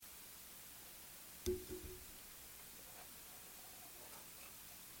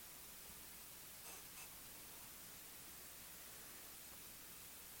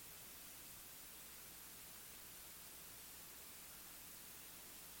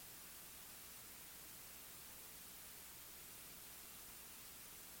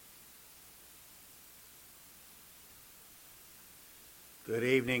Good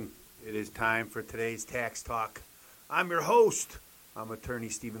evening. It is time for today's Tax Talk. I'm your host. I'm attorney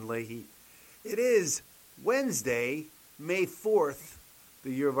Stephen Leahy. It is Wednesday, May 4th,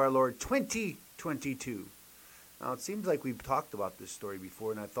 the year of our Lord 2022. Now, it seems like we've talked about this story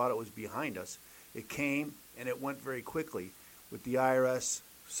before, and I thought it was behind us. It came, and it went very quickly, with the IRS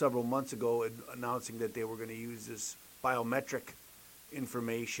several months ago announcing that they were going to use this biometric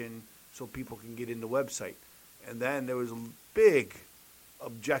information so people can get in the website. And then there was big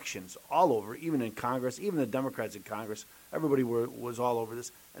objections all over, even in Congress, even the Democrats in Congress. Everybody was all over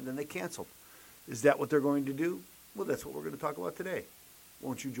this, and then they canceled. Is that what they're going to do? Well, that's what we're going to talk about today.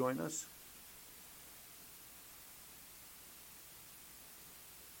 Won't you join us?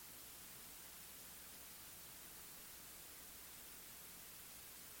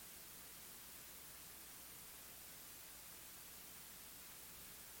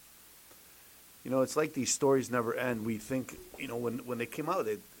 You know, it's like these stories never end. We think, you know, when they came out,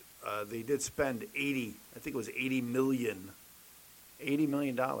 they did spend I think it was $80 million.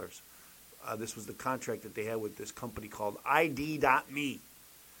 This was the contract that they had with this company called ID.me.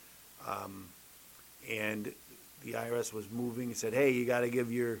 And the IRS was moving and said, hey, you got to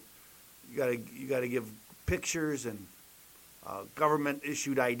give pictures and government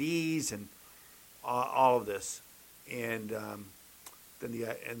issued IDs and all of this. And and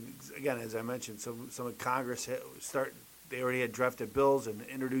again, as I mentioned, some of Congress they already had drafted bills and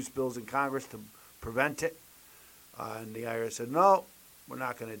introduced bills in Congress to prevent it. And the IRS said, no, we're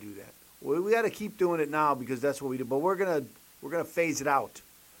not going to do that. We got to keep doing it now because that's what we do. But we're gonna phase it out,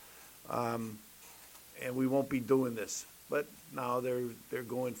 and we won't be doing this. But now they're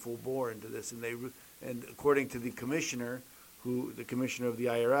going full bore into this, and according to the commissioner of the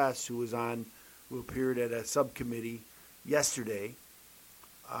IRS, who appeared at a subcommittee yesterday.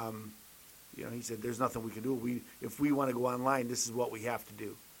 You know, he said, there's nothing we can do. If we want to go online, this is what we have to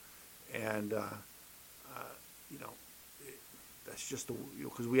do. And, you know, that's just,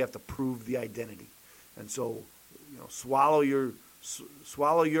 because we have to prove the identity. And so, you know, swallow your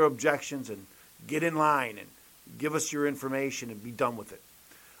objections and get in line and give us your information and be done with it.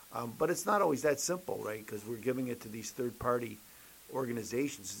 But it's not always that simple, right? Because we're giving it to these third-party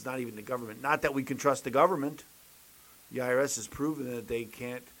organizations. It's not even the government. Not that we can trust the government. The IRS has proven that they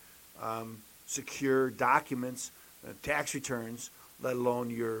can't secure documents, tax returns, let alone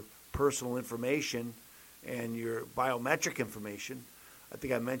your personal information and your biometric information. I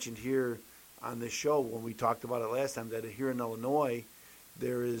think I mentioned here on this show when we talked about it last time that here in Illinois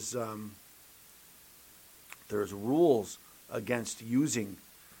there's rules against using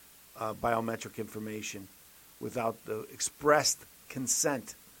biometric information without the expressed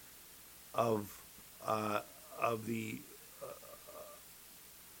consent of the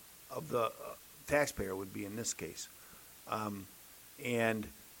taxpayer would be in this case, and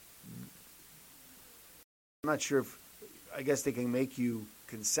I'm not sure if I guess they can make you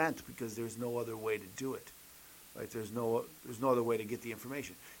consent because there's no other way to do it, right? There's no other way to get the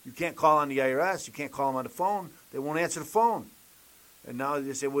information. You can't call on the IRS. You can't call them on the phone. They won't answer the phone. And now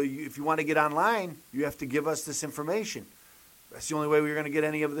they say, well, if you want to get online, you have to give us this information. That's the only way we're going to get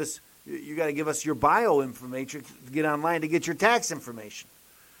any of this. You got to give us your bio information to get online to get your tax information.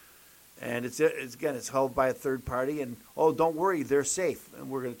 And it's held by a third party. And don't worry, they're safe. And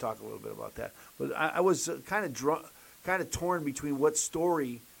we're going to talk a little bit about that. But I was kind of torn between what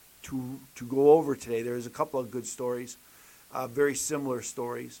story to go over today. There's a couple of good stories, very similar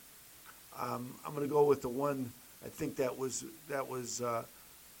stories. I'm going to go with the one I think that was. I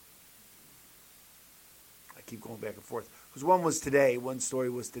keep going back and forth. Because one story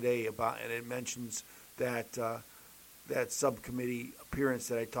was today about, and it mentions that subcommittee appearance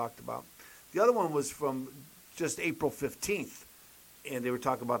that I talked about. The other one was from just April 15th, and they were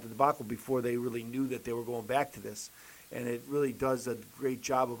talking about the debacle before they really knew that they were going back to this. And it really does a great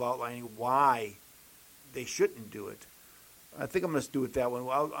job of outlining why they shouldn't do it. I think I'm going to do it that one.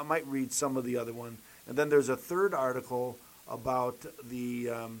 I might read some of the other one. And then there's a third article about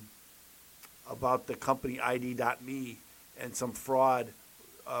the company ID.me and some fraud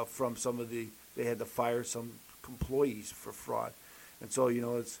from they had to fire some employees for fraud. And so, you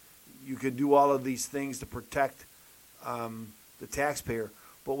know, you could do all of these things to protect the taxpayer,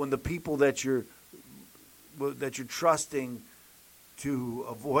 but when the people that you're trusting to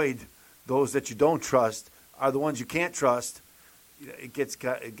avoid those that you don't trust are the ones you can't trust, it gets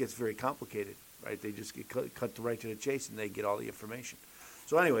very complicated, right? They just get cut right to the chase, and they get all the information.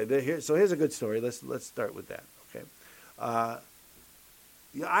 So anyway, here's a good story. Let's start with that. Okay,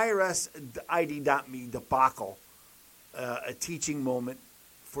 the IRS ID.me debacle, a teaching moment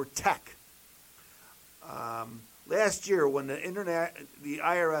for tech. Last year, when the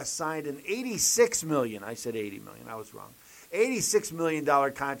IRS signed an $86 million, I said $80 million, I was wrong, $86 million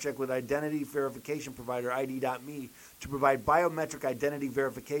contract with identity verification provider ID.me to provide biometric identity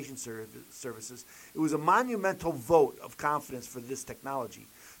verification services, it was a monumental vote of confidence for this technology.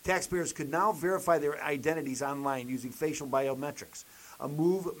 Taxpayers could now verify their identities online using facial biometrics, a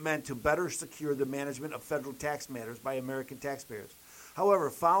move meant to better secure the management of federal tax matters by American taxpayers. However,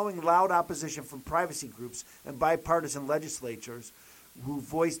 following loud opposition from privacy groups and bipartisan legislators who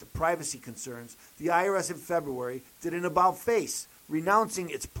voiced privacy concerns, the IRS in February did an about-face, renouncing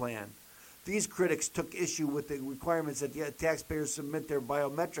its plan. These critics took issue with the requirements that the taxpayers submit their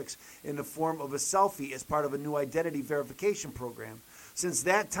biometrics in the form of a selfie as part of a new identity verification program. Since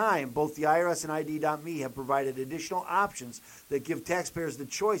that time, both the IRS and ID.me have provided additional options that give taxpayers the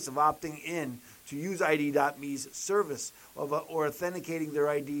choice of opting in to use ID.me's service or authenticating their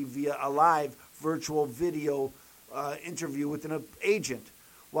ID via a live virtual video interview with an agent.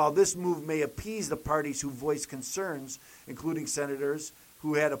 While this move may appease the parties who voiced concerns, including senators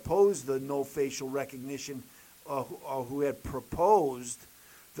who had opposed the no facial recognition, who had proposed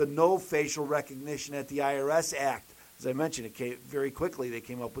the no facial recognition at the IRS Act. As I mentioned, it came very quickly. They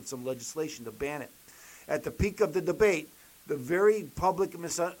came up with some legislation to ban it. At the peak of the debate, the very public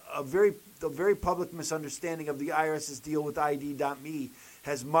misunderstanding of the IRS's deal with ID.me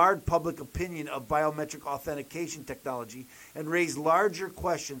has marred public opinion of biometric authentication technology and raised larger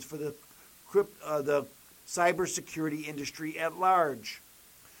questions for the cybersecurity industry at large.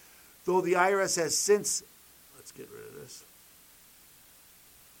 Though the IRS has since, let's get rid of this.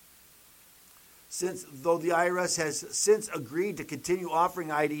 Though the IRS has since agreed to continue offering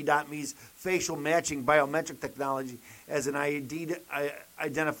ID.me's facial matching biometric technology as an identity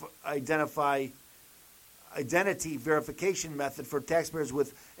verification method for taxpayers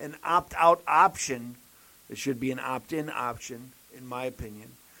with an opt-out option, it should be an opt-in option, in my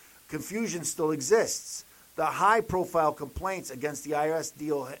opinion, confusion still exists. The high-profile complaints against the IRS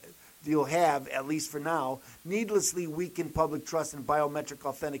deal have, at least for now, needlessly weakened public trust in biometric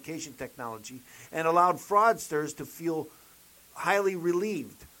authentication technology and allowed fraudsters to feel highly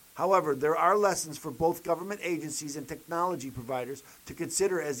relieved. However, there are lessons for both government agencies and technology providers to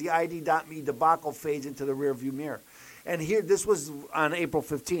consider as the ID.me debacle fades into the rearview mirror. And here, this was on April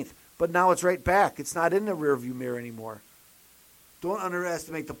 15th, but now it's right back. It's not in the rearview mirror anymore. Don't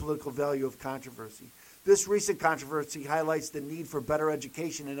underestimate the political value of controversy. This recent controversy highlights the need for better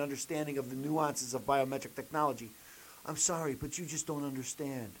education and understanding of the nuances of biometric technology. I'm sorry, but you just don't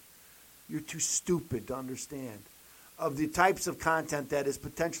understand. You're too stupid to understand. Of the types of content that is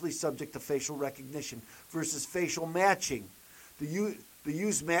potentially subject to facial recognition versus facial matching, the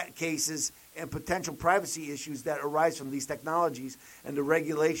use cases and potential privacy issues that arise from these technologies, and the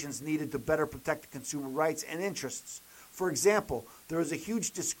regulations needed to better protect consumer rights and interests. For example, there is a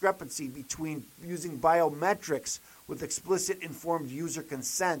huge discrepancy between using biometrics with explicit informed user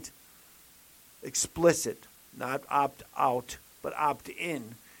consent, explicit, not opt-out, but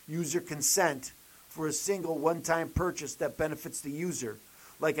opt-in, user consent for a single one-time purchase that benefits the user,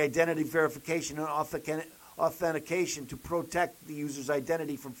 like identity verification and authentication to protect the user's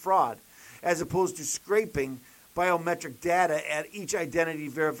identity from fraud, as opposed to scraping biometric data at each identity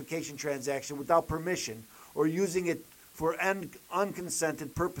verification transaction without permission, or using it for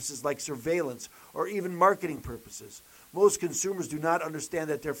unconsented purposes like surveillance or even marketing purposes. Most consumers do not understand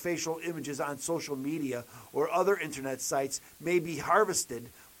that their facial images on social media or other internet sites may be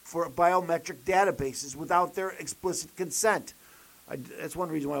harvested for biometric databases without their explicit consent. That's one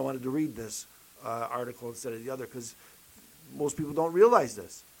reason why I wanted to read this article instead of the other, because most people don't realize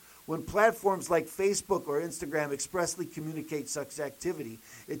this. When platforms like Facebook or Instagram expressly communicate such activity,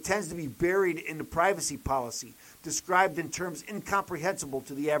 it tends to be buried in the privacy policy, described in terms incomprehensible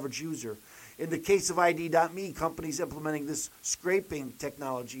to the average user. In the case of ID.me, companies implementing this scraping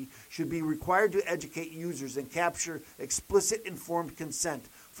technology should be required to educate users and capture explicit informed consent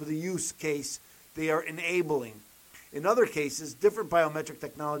for the use case they are enabling. In other cases, different biometric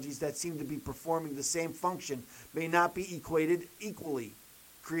technologies that seem to be performing the same function may not be created equally.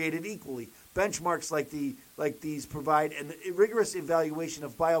 Benchmarks like these provide a rigorous evaluation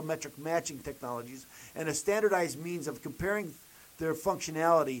of biometric matching technologies and a standardized means of comparing their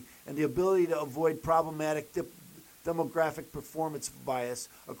functionality and the ability to avoid problematic demographic performance bias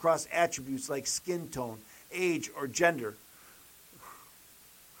across attributes like skin tone, age, or gender.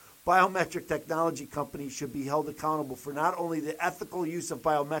 Biometric technology companies should be held accountable for not only the ethical use of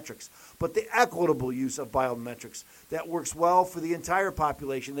biometrics, but the equitable use of biometrics that works well for the entire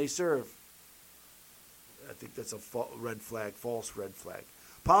population they serve. I think that's a false red flag.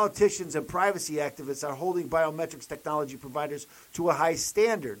 Politicians and privacy activists are holding biometrics technology providers to a high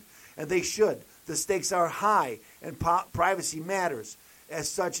standard, and they should. The stakes are high, and privacy matters. As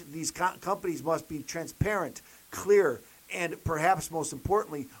such, these companies must be transparent, clear, and perhaps most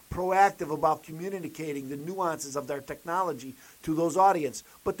importantly, proactive about communicating the nuances of their technology to those audience.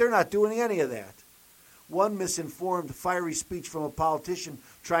 But they're not doing any of that. One misinformed, fiery speech from a politician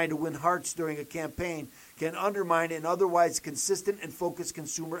trying to win hearts during a campaign can undermine an otherwise consistent and focused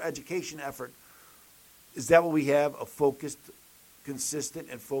consumer education effort. Is that what we have? A focused, consistent,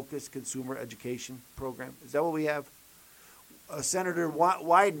 and focused consumer education program? Is that what we have? Senator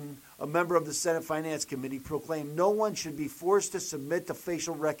Wyden, a member of the Senate Finance Committee, proclaimed no one should be forced to submit to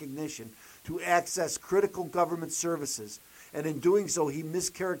facial recognition to access critical government services. And in doing so, he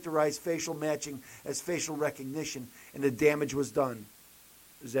mischaracterized facial matching as facial recognition, and the damage was done.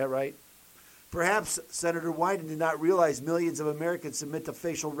 Is that right? Perhaps Senator Wyden did not realize millions of Americans submit to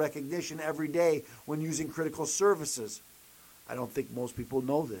facial recognition every day when using critical services. I don't think most people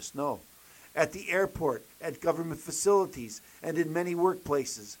know this, no. At the airport, at government facilities, and in many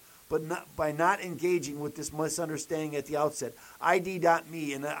workplaces. But by not engaging with this misunderstanding at the outset,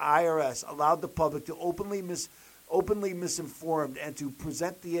 ID.me and the IRS allowed the public to openly misinformed and to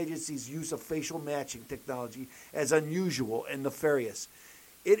present the agency's use of facial matching technology as unusual and nefarious.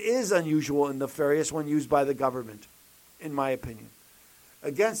 It is unusual and nefarious when used by the government, in my opinion.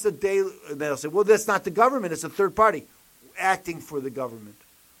 They'll say, well, that's not the government, it's a third party acting for the government,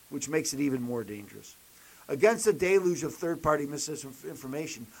 which makes it even more dangerous. Against a deluge of third-party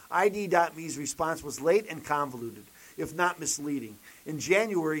misinformation, ID.me's response was late and convoluted, if not misleading. In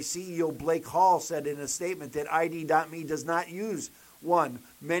January, CEO Blake Hall said in a statement that ID.me does not use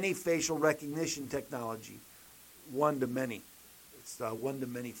many facial recognition technology. One-to-many. It's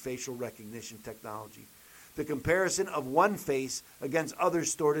one-to-many facial recognition technology. The comparison of one face against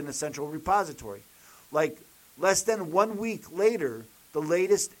others stored in a central repository. Like less than 1 week later, the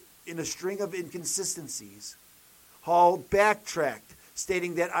latest in a string of inconsistencies, Hall backtracked,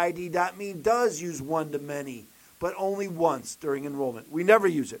 stating that ID.me does use one-to-many, but only once during enrollment. We never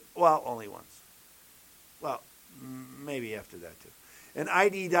use it. Well, only once. Well, maybe after that too. An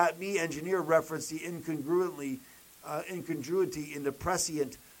ID.me engineer referenced the incongruity in the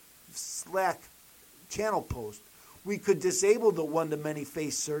prescient Slack channel post. We could disable the one-to-many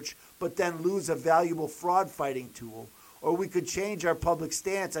face search, but then lose a valuable fraud-fighting tool. Or we could change our public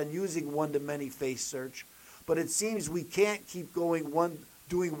stance on using one-to-many face search. But it seems we can't keep doing one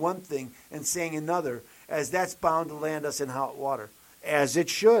thing and saying another, as that's bound to land us in hot water. As it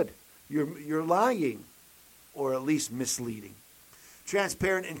should. You're lying, or at least misleading.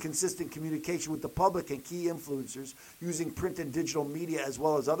 Transparent and consistent communication with the public and key influencers using print and digital media as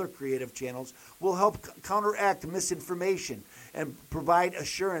well as other creative channels will help counteract misinformation and provide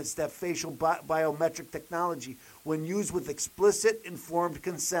assurance that facial biometric technology, when used with explicit informed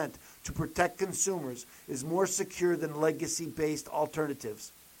consent to protect consumers, is more secure than legacy-based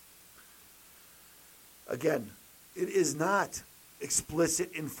alternatives. Again, it is not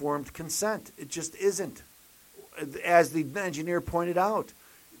explicit informed consent. It just isn't. As the engineer pointed out,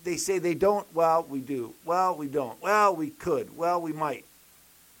 they say they don't. Well, we do. Well, we don't. Well, we could. Well, we might.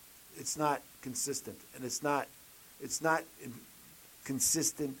 It's not consistent, and it's not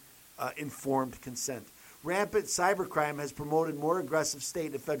consistent informed consent. Rampant cybercrime has promoted more aggressive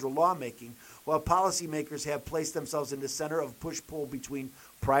state and federal lawmaking, while policymakers have placed themselves in the center of push-pull between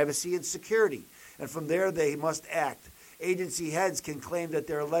privacy and security, and from there they must act. Agency heads can claim that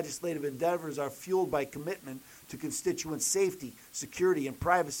their legislative endeavors are fueled by commitment to constituent safety, security, and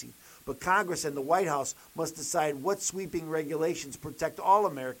privacy. But Congress and the White House must decide what sweeping regulations protect all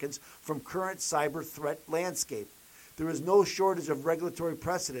Americans from current cyber threat landscape. There is no shortage of regulatory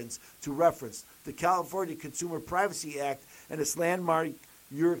precedents to reference. The California Consumer Privacy Act and its landmark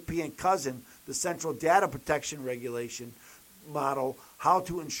European cousin, the Central Data Protection Regulation, model how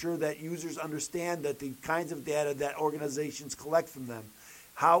to ensure that users understand that the kinds of data that organizations collect from them,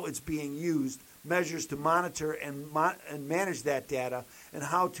 how it's being used, measures to monitor and manage that data, and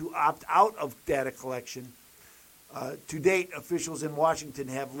how to opt out of data collection. To date, officials in Washington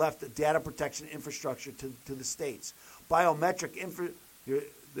have left the data protection infrastructure to the states.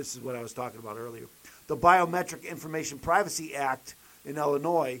 This is what I was talking about earlier. The Biometric Information Privacy Act in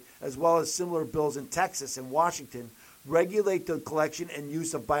Illinois, as well as similar bills in Texas and Washington, regulate the collection and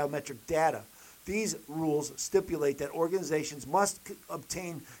use of biometric data. These rules stipulate that organizations must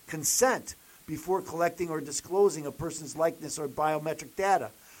obtain consent before collecting or disclosing a person's likeness or biometric data.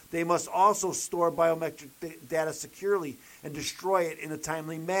 They must also store biometric data securely and destroy it in a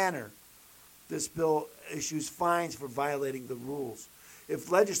timely manner. This bill issues fines for violating the rules. If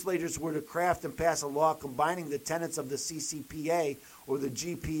legislators were to craft and pass a law combining the tenets of the CCPA or the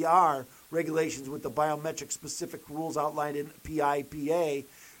GPR regulations with the biometric specific rules outlined in PIPA,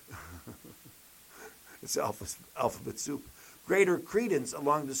 it's alphabet soup, greater credence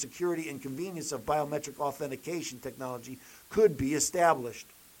along the security and convenience of biometric authentication technology could be established.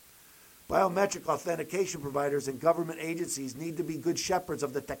 Biometric authentication providers and government agencies need to be good shepherds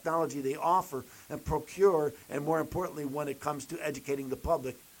of the technology they offer and procure, and more importantly, when it comes to educating the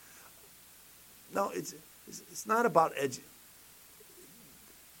public. No, it's not about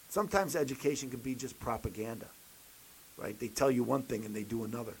sometimes education can be just propaganda, right? They tell you one thing and they do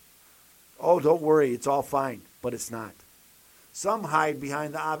another. Oh, don't worry, it's all fine, but it's not. Some hide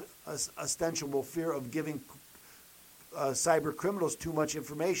behind the ostensible fear of giving cyber criminals too much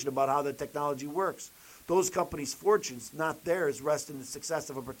information about how the technology works. Those companies' fortunes, not theirs, rest in the success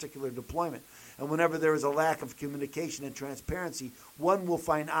of a particular deployment. And whenever there is a lack of communication and transparency, one will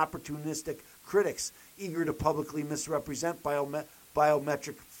find opportunistic critics eager to publicly misrepresent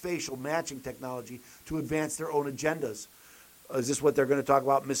biometric facial matching technology to advance their own agendas. Is this what they're going to talk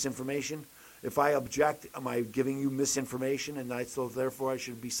about, misinformation? If I object, am I giving you misinformation, and so therefore I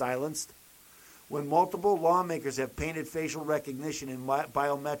should be silenced? When multiple lawmakers have painted facial recognition and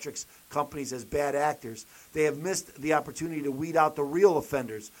biometrics companies as bad actors, they have missed the opportunity to weed out the real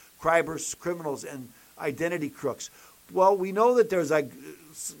offenders, criminals, and identity crooks. Well, we know that there's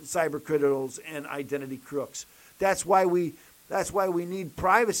cyber criminals and identity crooks. That's why we need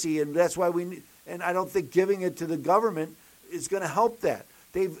privacy, and that's why and I don't think giving it to the government is going to help that.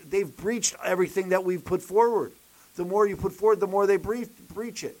 They've breached everything that we've put forward. The more you put forward, the more they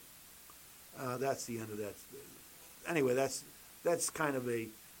breach it. That's the end of that. Anyway, that's kind of a.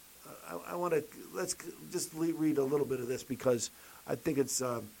 Let's just read a little bit of this because I think it's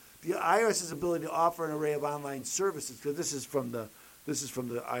the IRS's ability to offer an array of online services. Because this is from the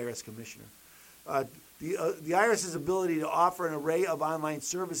IRS commissioner. The IRS's ability to offer an array of online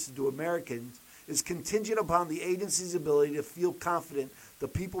services to Americans is contingent upon the agency's ability to feel confident the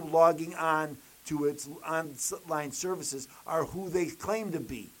people logging on to its online services are who they claim to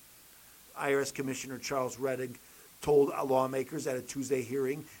be. IRS Commissioner Charles Rettig told lawmakers at a Tuesday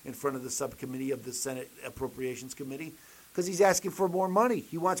hearing in front of the subcommittee of the Senate Appropriations Committee, because he's asking for more money.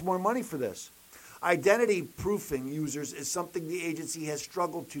 He wants more money for this. Identity proofing users is something the agency has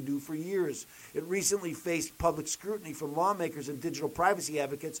struggled to do for years. It recently faced public scrutiny from lawmakers and digital privacy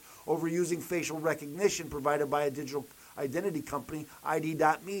advocates over using facial recognition provided by a digital identity company,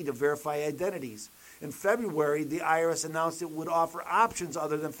 ID.me, to verify identities. In February, the IRS announced it would offer options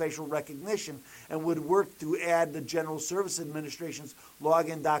other than facial recognition and would work to add the General Services Administration's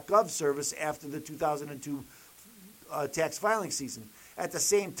login.gov service after the 2002 tax filing season. At the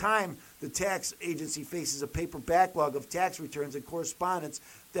same time, the tax agency faces a paper backlog of tax returns and correspondence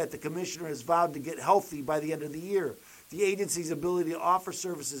that the commissioner has vowed to get healthy by the end of the year. The agency's ability to offer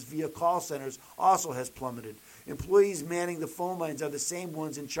services via call centers also has plummeted. Employees manning the phone lines are the same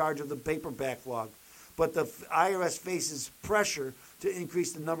ones in charge of the paper backlog. But the IRS faces pressure to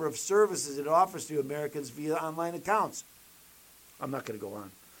increase the number of services it offers to Americans via online accounts. I'm not going to go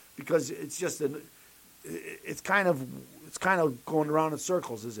on because it's just it's kind of going around in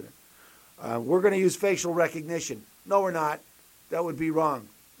circles, isn't it? We're going to use facial recognition. No, we're not. That would be wrong.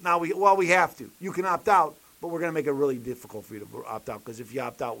 Now we have to. You can opt out, but we're going to make it really difficult for you to opt out because if you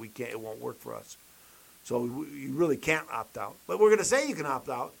opt out, it won't work for us. So you really can't opt out. But we're going to say you can opt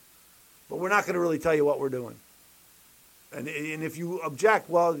out. But we're not going to really tell you what we're doing. And if you object,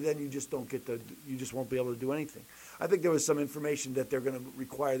 well, then you just you just won't be able to do anything. I think there was some information that they're going to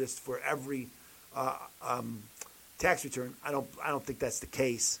require this for every tax return. I don't think that's the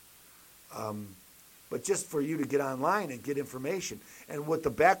case. But just for you to get online and get information. And what the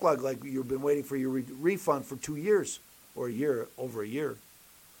backlog, like you've been waiting for your refund for 2 years or over a year,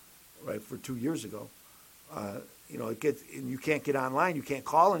 right, for 2 years ago. And you can't get online. You can't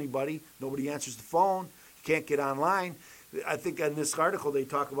call anybody. Nobody answers the phone. You can't get online. I think in this article they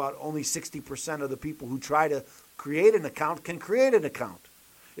talk about only 60% of the people who try to create an account can create an account.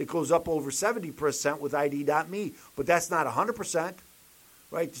 It goes up over 70% with ID.me, but that's not 100%,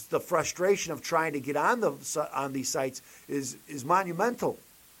 right? Just the frustration of trying to get on these sites is monumental.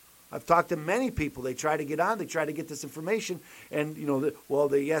 I've talked to many people. They try to get on. They try to get this information. And,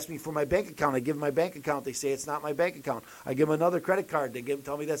 they ask me for my bank account. I give them my bank account. They say it's not my bank account. I give them another credit card. They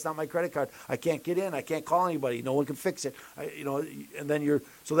tell me that's not my credit card. I can't get in. I can't call anybody. No one can fix it. And then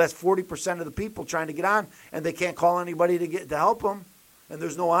so that's 40% of the people trying to get on, and they can't call anybody to help them. And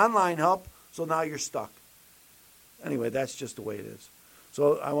there's no online help. So now you're stuck. Anyway, that's just the way it is.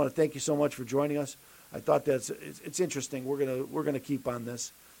 So I want to thank you so much for joining us. I thought it's interesting. We're gonna keep on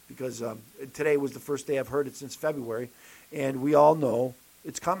this because today was the first day I've heard it since February, and we all know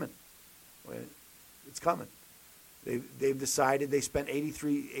it's coming. It's coming. They've decided they spent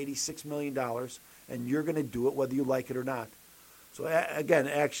 $86 million, and you're going to do it whether you like it or not. So again,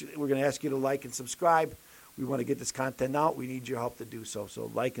 actually, we're going to ask you to like and subscribe. We want to get this content out. We need your help to do so. So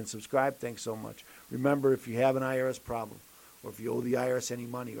like and subscribe. Thanks so much. Remember, if you have an IRS problem, or if you owe the IRS any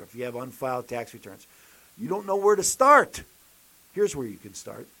money, or if you have unfiled tax returns, you don't know where to start. Here's where you can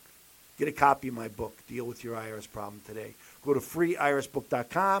start. Get a copy of my book, Deal with Your IRS Problem Today. Go to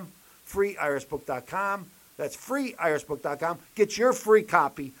freeirsbook.com, freeirsbook.com. That's freeirsbook.com. Get your free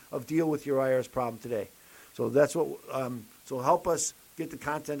copy of Deal with Your IRS Problem Today. So that's what. So help us get the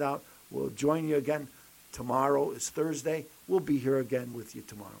content out. We'll join you again. Tomorrow is Thursday. We'll be here again with you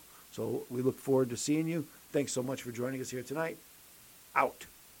tomorrow. So we look forward to seeing you. Thanks so much for joining us here tonight. Out.